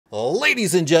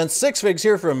Ladies and gents, Six Figs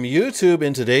here from YouTube.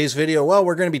 In today's video, well,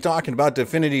 we're going to be talking about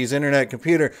Definity's internet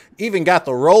computer. Even got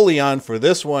the Rolly on for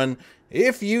this one.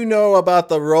 If you know about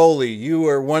the Rolly, you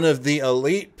are one of the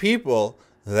elite people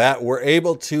that were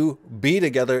able to be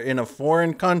together in a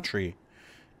foreign country.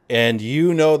 And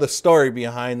you know the story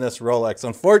behind this Rolex.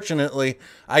 Unfortunately,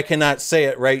 I cannot say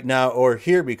it right now or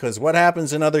here because what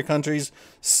happens in other countries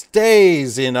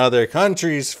stays in other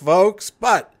countries, folks.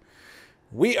 But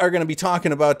we are going to be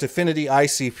talking about Definity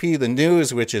ICP, the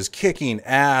news, which is kicking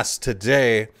ass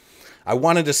today. I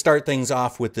wanted to start things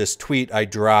off with this tweet I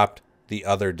dropped the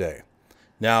other day.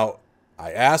 Now,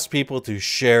 I asked people to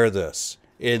share this,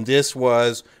 and this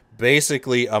was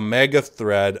basically a mega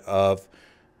thread of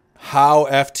how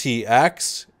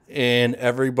FTX and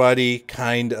everybody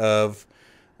kind of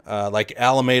like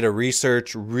Alameda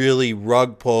Research really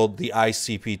rug pulled the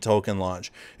ICP token launch.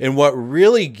 And what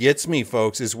really gets me,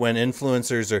 folks, is when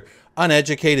influencers or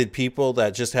uneducated people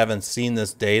that just haven't seen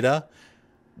this data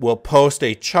will post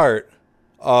a chart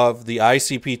of the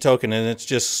ICP token and it's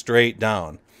just straight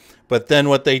down. But then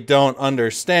what they don't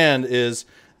understand is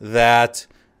that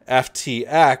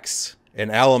FTX and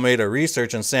Alameda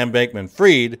Research and Sam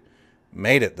Bankman-Fried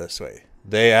made it this way.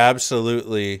 They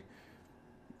absolutely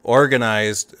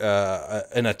organized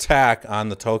an attack on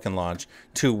the token launch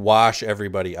to wash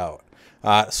everybody out.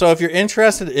 So if you're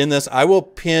interested in this, I will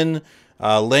pin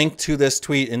a link to this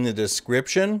tweet in the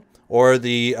description or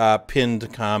the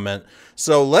pinned comment.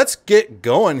 So let's get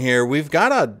going here. We've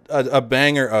got a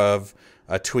banger of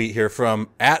a tweet here from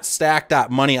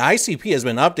 @stack.money. ICP has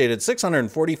been updated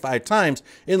 645 times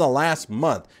in the last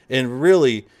month. And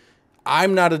really,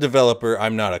 I'm not a developer.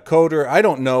 I'm not a coder. I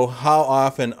don't know how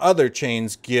often other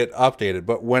chains get updated.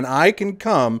 But when I can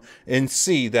come and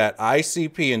see that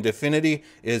ICP and Definity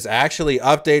is actually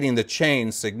updating the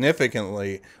chain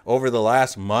significantly over the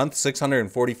last month,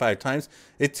 645 times,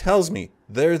 it tells me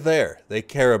they're there. They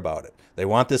care about it. They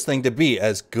want this thing to be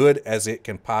as good as it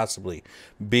can possibly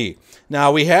be.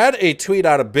 Now, we had a tweet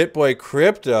out of Bitboy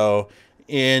Crypto.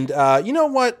 And you know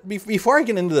what? Before I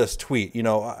get into this tweet, you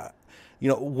know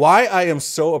why I am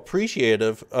so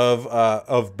appreciative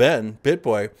of Ben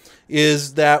Bitboy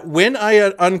is that when I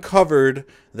had uncovered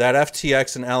that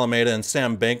FTX and Alameda and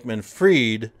Sam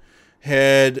Bankman-Fried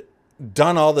had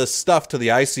done all this stuff to the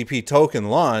ICP token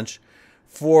launch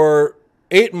for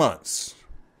 8 months,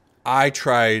 I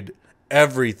tried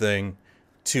everything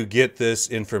to get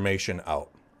this information out.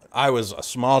 I was a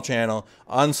small channel,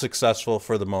 unsuccessful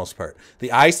for the most part. The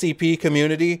ICP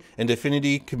community and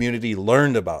Definity community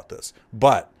learned about this,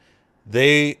 but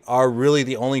they are really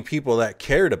the only people that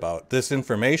cared about this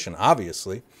information,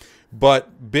 obviously.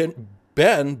 But Ben,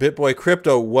 Bitboy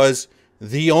Crypto, was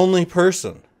the only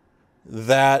person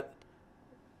that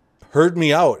heard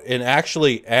me out and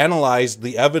actually analyzed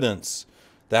the evidence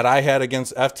that I had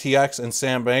against FTX and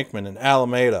Sam Bankman and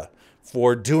Alameda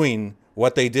for doing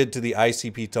what they did to the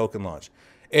ICP token launch.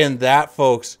 And that,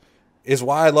 folks, is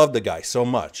why I love the guy so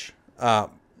much.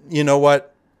 You know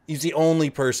what? He's the only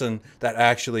person that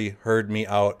actually heard me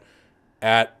out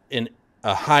at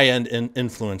a high-end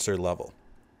influencer level.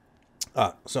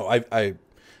 So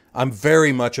I'm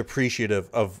very much appreciative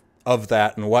of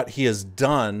that and what he has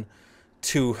done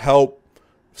to help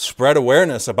spread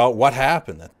awareness about what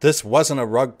happened, that this wasn't a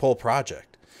rug pull project.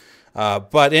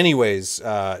 But anyways,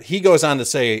 he goes on to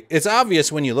say, it's obvious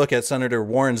when you look at Senator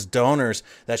Warren's donors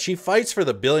that she fights for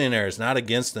the billionaires, not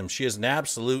against them. She is an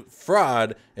absolute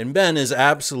fraud, and Ben is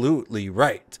absolutely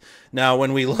right. Now,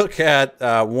 when we look at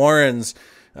Warren's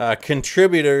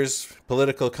contributors,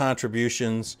 political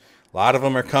contributions, a lot of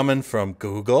them are coming from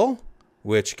Google,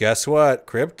 which, guess what?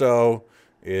 Crypto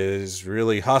is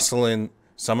really hustling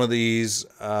some of these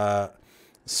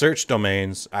search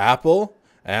domains. Apple,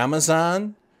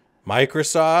 Amazon,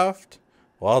 Microsoft,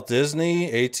 Walt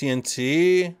Disney,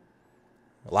 AT&T,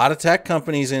 a lot of tech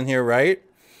companies in here, right?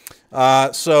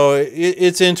 So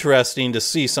it's interesting to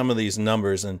see some of these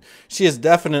numbers, and she is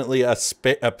definitely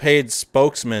a paid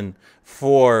spokesman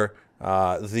for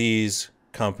these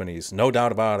companies, no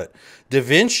doubt about it. Da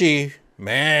Vinci,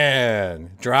 man,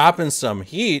 dropping some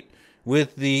heat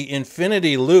with the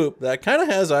infinity loop that kind of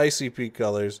has ICP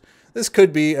colors. This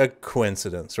could be a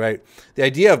coincidence, right? The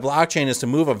idea of blockchain is to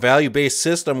move a value-based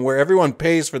system where everyone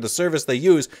pays for the service they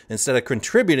use instead of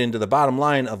contributing to the bottom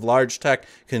line of large tech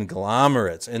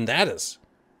conglomerates. And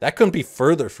that couldn't be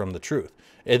further from the truth.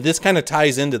 And this kind of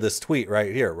ties into this tweet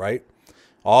right here, right?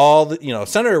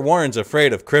 Senator Warren's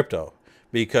afraid of crypto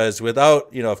because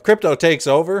if crypto takes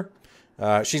over,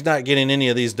 she's not getting any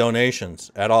of these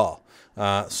donations at all.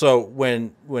 So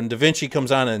when Da Vinci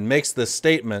comes on and makes this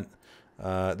statement,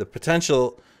 the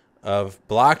potential of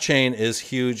blockchain is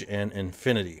huge and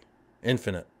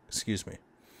infinite, excuse me.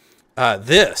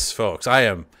 This, folks, I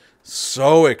am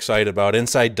so excited about.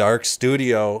 Inside Dark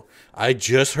Studio. I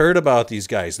just heard about these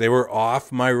guys. They were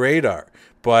off my radar,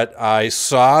 but I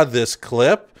saw this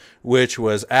clip, which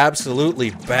was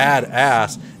absolutely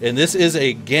badass. And this is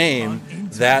a game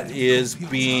that is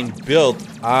being built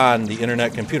on the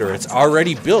internet computer. It's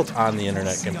already built on the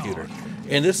internet computer.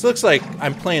 And this looks like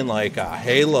I'm playing like a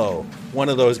Halo, one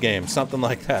of those games, something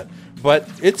like that. But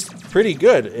it's pretty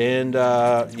good. And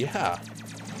yeah,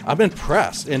 I'm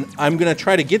impressed. And I'm going to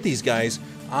try to get these guys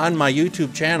on my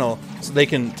YouTube channel so they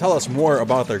can tell us more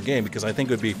about their game, because I think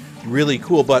it would be really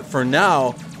cool. But for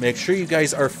now, make sure you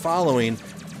guys are following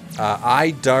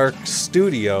iDark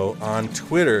Studio on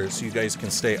Twitter so you guys can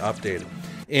stay updated.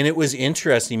 And it was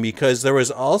interesting because there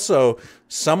was also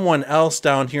someone else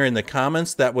down here in the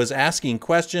comments that was asking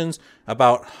questions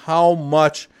about how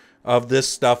much of this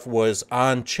stuff was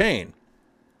on chain.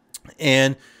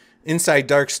 And Inside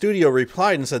Dark Studio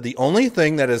replied and said, the only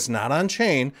thing that is not on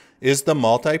chain is the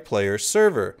multiplayer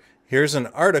server. Here's an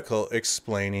article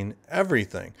explaining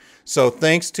everything. So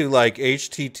thanks to like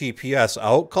HTTPS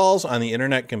outcalls on the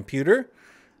internet computer,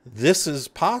 this is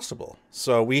possible.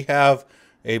 So we have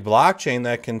a blockchain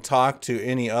that can talk to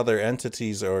any other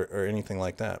entities or anything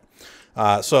like that.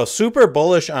 So super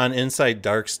bullish on Inside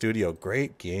Dark Studio.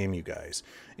 Great game, you guys.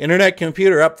 Internet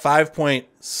computer up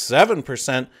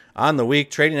 5.7% on the week,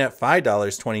 trading at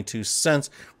 $5.22.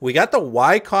 We got the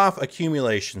Wyckoff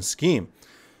accumulation scheme.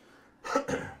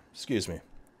 Excuse me.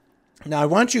 Now I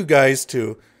want you guys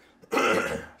to,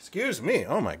 excuse me,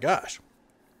 oh my gosh.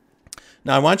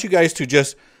 Now I want you guys to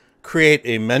just create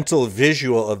a mental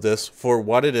visual of this for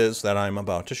what it is that I'm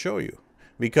about to show you,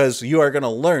 because you are going to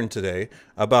learn today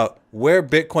about where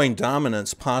Bitcoin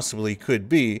dominance possibly could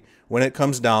be when it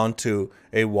comes down to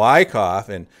a Wyckoff.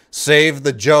 And save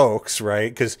the jokes,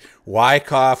 right? Because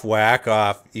Wyckoff,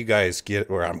 Whack-off, you guys get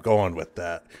where I'm going with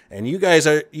that. And you guys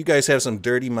have some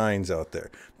dirty minds out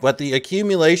there. But the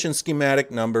accumulation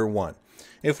schematic number one.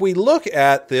 If we look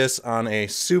at this on a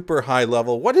super high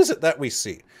level, what is it that we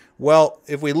see? Well,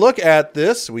 if we look at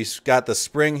this, we've got the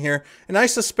spring here, and I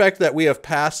suspect that we have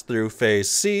passed through phase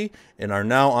C and are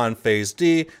now on phase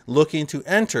D, looking to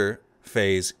enter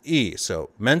phase E. So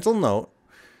mental note.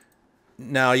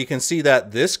 Now you can see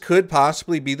that this could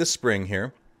possibly be the spring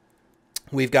here.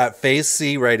 We've got phase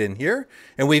C right in here,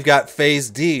 and we've got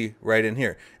phase D right in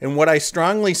here. And what I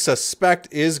strongly suspect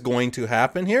is going to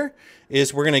happen here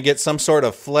is we're going to get some sort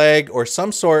of flag or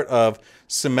some sort of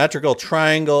symmetrical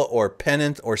triangle or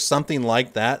pennant or something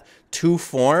like that to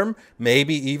form,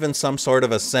 maybe even some sort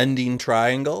of ascending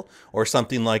triangle or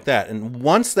something like that. And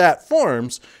once that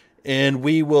forms, and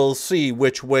we will see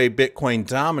which way Bitcoin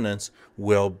dominance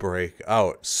will break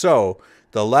out. So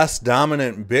the less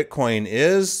dominant Bitcoin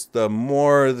is, the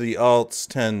more the alts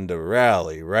tend to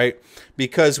rally, right?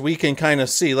 Because we can kind of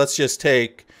see, let's just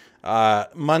take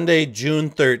Monday, June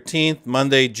 13th,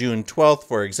 Monday, June 12th,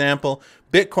 for example.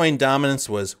 Bitcoin dominance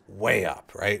was way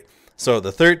up, right? So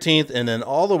the 13th and then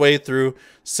all the way through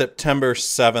September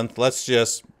 7th. Let's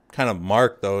just kind of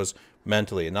mark those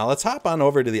mentally. Now let's hop on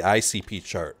over to the ICP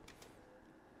chart.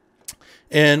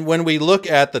 And when we look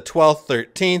at the 12th,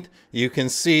 13th, you can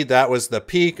see that was the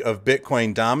peak of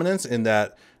Bitcoin dominance in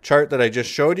that chart that I just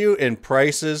showed you, and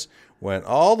prices went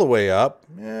all the way up.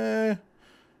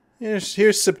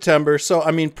 Here's September. So,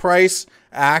 I mean, price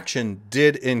action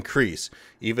did increase,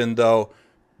 even though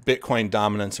Bitcoin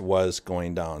dominance was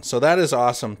going down. So that is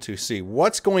awesome to see.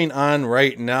 What's going on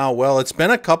right now? Well, it's been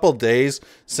a couple days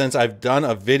since I've done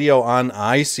a video on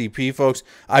ICP, folks.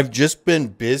 I've just been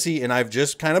busy, and I've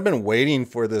just kind of been waiting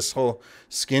for this whole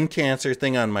skin cancer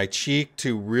thing on my cheek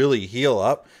to really heal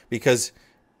up, because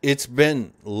it's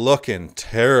been looking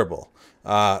terrible.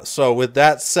 So with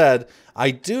that said,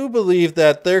 I do believe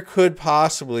that there could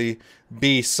possibly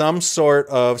be some sort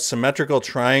of symmetrical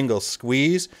triangle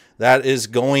squeeze that is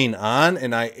going on,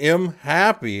 and I am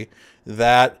happy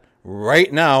that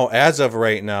right now, as of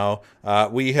right now,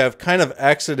 we have kind of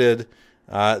exited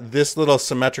this little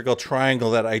symmetrical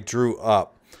triangle that I drew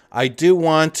up. I do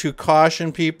want to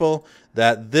caution people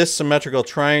that this symmetrical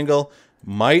triangle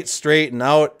might straighten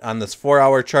out on this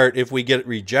 4-hour chart if we get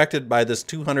rejected by this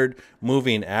 200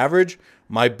 moving average.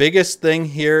 My biggest thing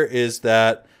here is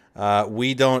that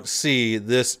we don't see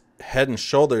this head and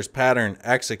shoulders pattern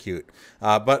execute.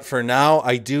 But for now,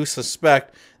 I do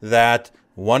suspect that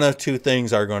one of two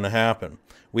things are going to happen.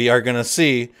 We are going to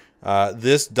see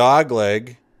this dog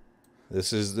leg.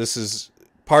 This is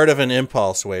part of an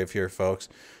impulse wave here, folks.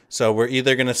 So we're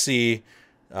either going to see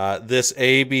this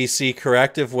ABC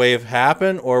corrective wave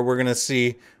happen, or we're going to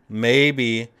see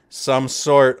maybe some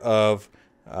sort of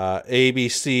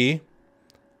ABC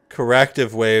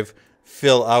corrective wave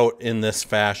fill out in this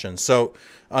fashion. So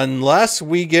unless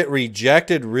we get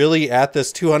rejected really at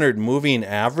this 200 moving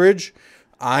average,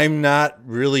 I'm not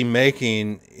really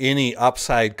making any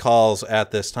upside calls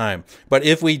at this time. But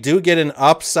if we do get an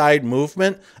upside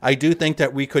movement, I do think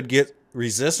that we could get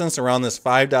resistance around this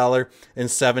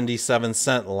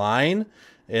 $5.77 line.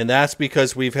 And that's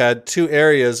because we've had two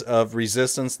areas of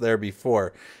resistance there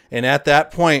before. And at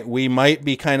that point, we might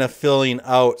be kind of filling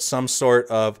out some sort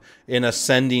of an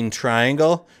ascending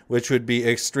triangle, which would be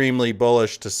extremely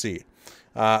bullish to see.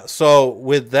 So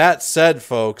with that said,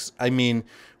 folks, I mean,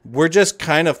 we're just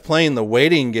kind of playing the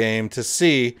waiting game to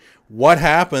see what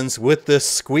happens with this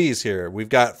squeeze here. We've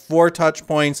got 4 touch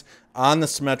points on the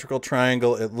symmetrical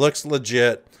triangle. It looks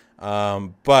legit,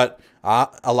 but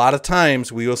a lot of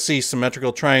times we will see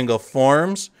symmetrical triangle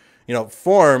form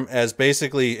as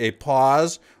basically a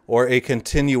pause or a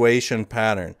continuation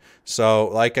pattern. So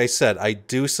like I said, I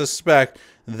do suspect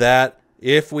that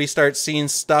if we start seeing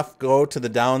stuff go to the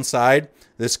downside,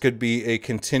 this could be a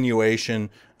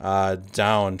continuation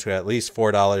down to at least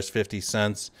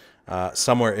 $4.50,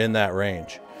 somewhere in that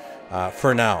range.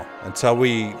 For now, until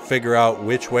we figure out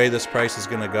which way this price is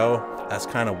going to go, that's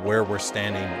kind of where we're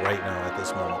standing right now at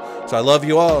this moment. So I love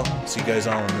you all. See you guys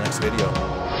all in the next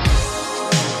video.